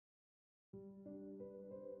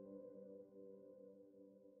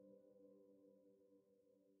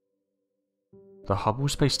The Hubble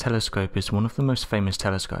Space Telescope is one of the most famous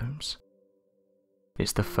telescopes.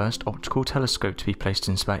 It's the first optical telescope to be placed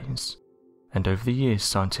in space, and over the years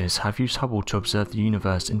scientists have used Hubble to observe the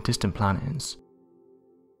universe and distant planets.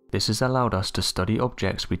 This has allowed us to study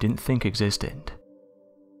objects we didn't think existed.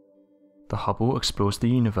 The Hubble explores the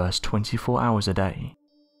universe 24 hours a day,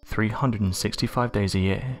 365 days a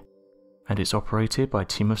year, and it's operated by a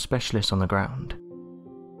team of specialists on the ground.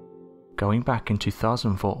 Going back in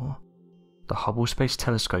 2004, the Hubble Space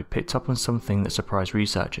Telescope picked up on something that surprised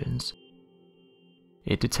researchers.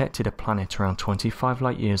 It detected a planet around 25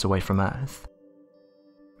 light years away from Earth.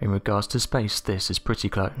 In regards to space, this is pretty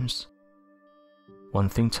close. One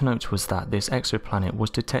thing to note was that this exoplanet was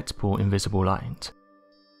detectable in visible light,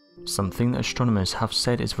 something that astronomers have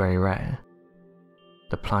said is very rare.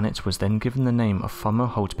 The planet was then given the name of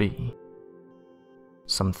Fomalhaut b.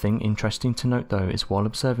 Something interesting to note though is while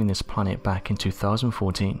observing this planet back in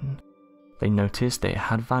 2014, they noticed that it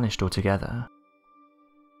had vanished altogether.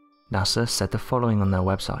 NASA said the following on their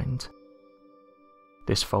website.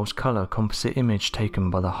 This false colour composite image taken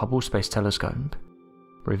by the Hubble Space Telescope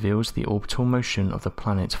reveals the orbital motion of the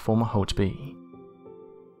planet Fomalhaut b.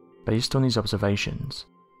 Based on these observations,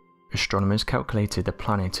 astronomers calculated the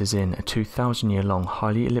planet is in a 2,000-year-long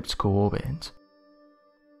highly elliptical orbit.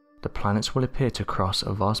 The planets will appear to cross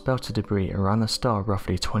a vast belt of debris around the star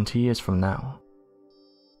roughly 20 years from now.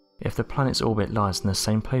 If the planet's orbit lies in the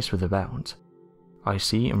same place with the belt,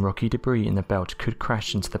 icy and rocky debris in the belt could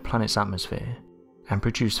crash into the planet's atmosphere and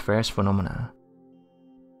produce various phenomena.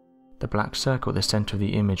 The black circle at the centre of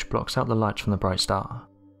the image blocks out the light from the bright star,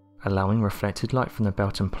 allowing reflected light from the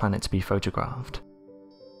belt and planet to be photographed.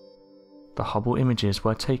 The Hubble images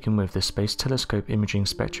were taken with the Space Telescope imaging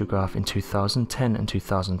spectrograph in 2010 and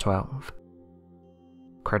 2012.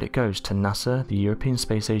 Credit goes to NASA, the European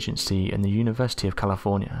Space Agency and the University of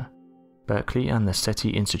California, Berkeley and the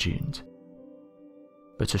SETI Institute.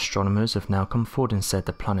 But astronomers have now come forward and said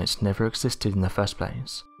the planets never existed in the first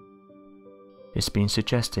place. It's been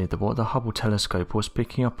suggested that what the Hubble telescope was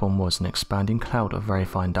picking up on was an expanding cloud of very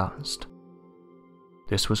fine dust.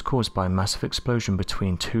 This was caused by a massive explosion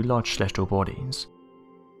between two large celestial bodies.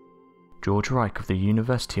 George Reich of the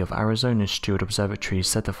University of Arizona's Steward Observatory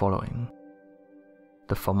said the following.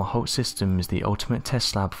 The Fomalhaut system is the ultimate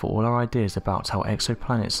test lab for all our ideas about how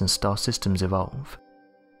exoplanets and star systems evolve.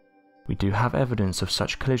 We do have evidence of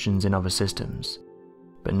such collisions in other systems,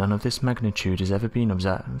 but none of this magnitude has ever been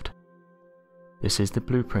observed. This is the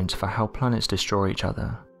blueprint for how planets destroy each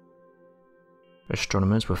other.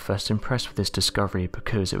 Astronomers were first impressed with this discovery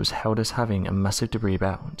because it was hailed as having a massive debris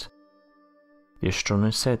belt. The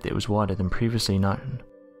astronomers said that it was wider than previously known,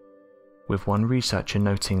 with one researcher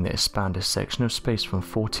noting that it spanned a section of space from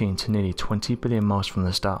 14 to nearly 20 billion miles from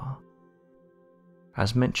the star.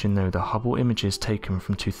 As mentioned though, the Hubble images taken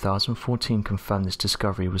from 2014 confirmed this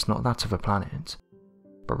discovery was not that of a planet,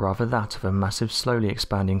 but rather that of a massive slowly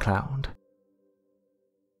expanding cloud.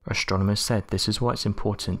 Astronomers said this is why it's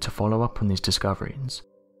important to follow up on these discoveries,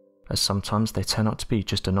 as sometimes they turn out to be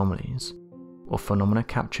just anomalies, or phenomena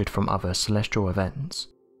captured from other celestial events.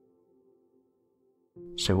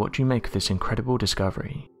 So what do you make of this incredible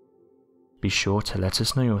discovery? Be sure to let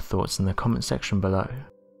us know your thoughts in the comment section below,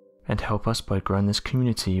 and help us by growing this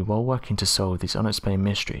community while working to solve these unexplained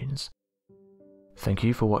mysteries. Thank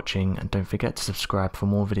you for watching, and don't forget to subscribe for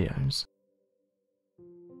more videos.